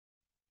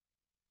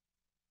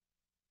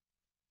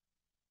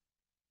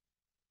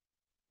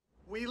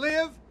We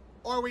live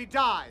or we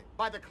die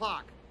by the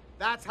clock.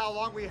 That's how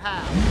long we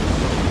have.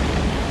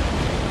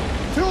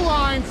 Two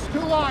lines.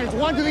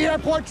 One to the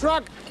airport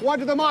truck, one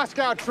to the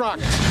Moscow truck.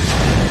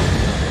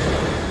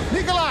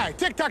 Nikolai,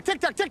 tick-tock,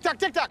 tick-tock, tick-tock,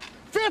 tick-tock.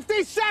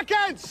 50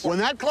 seconds! When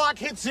that clock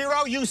hits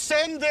 0, you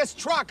send this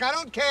truck. I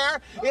don't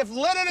care if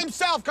Lenin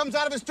himself comes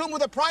out of his tomb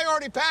with a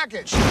priority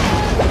package.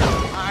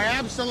 I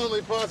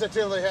absolutely,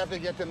 positively have to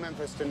get to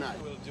Memphis tonight.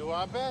 We'll do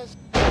our best.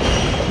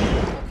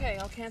 Okay,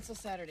 I'll cancel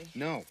Saturday.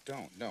 No,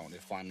 don't.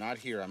 If I'm not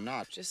here, I'm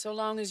not. Just so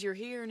long as you're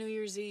here New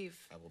Year's Eve.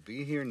 I will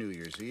be here New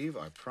Year's Eve,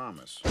 I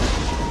promise.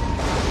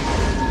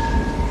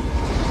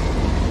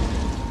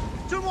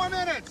 2 more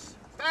minutes.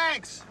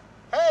 Thanks.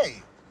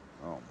 Hey!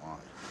 Oh, my.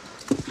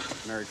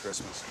 Merry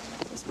Christmas.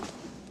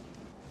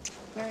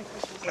 Merry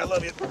Christmas. I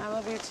love you. I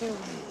love you, too.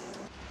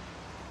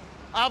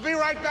 I'll be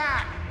right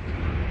back.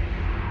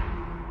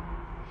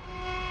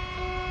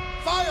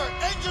 Fire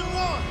engine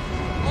 1!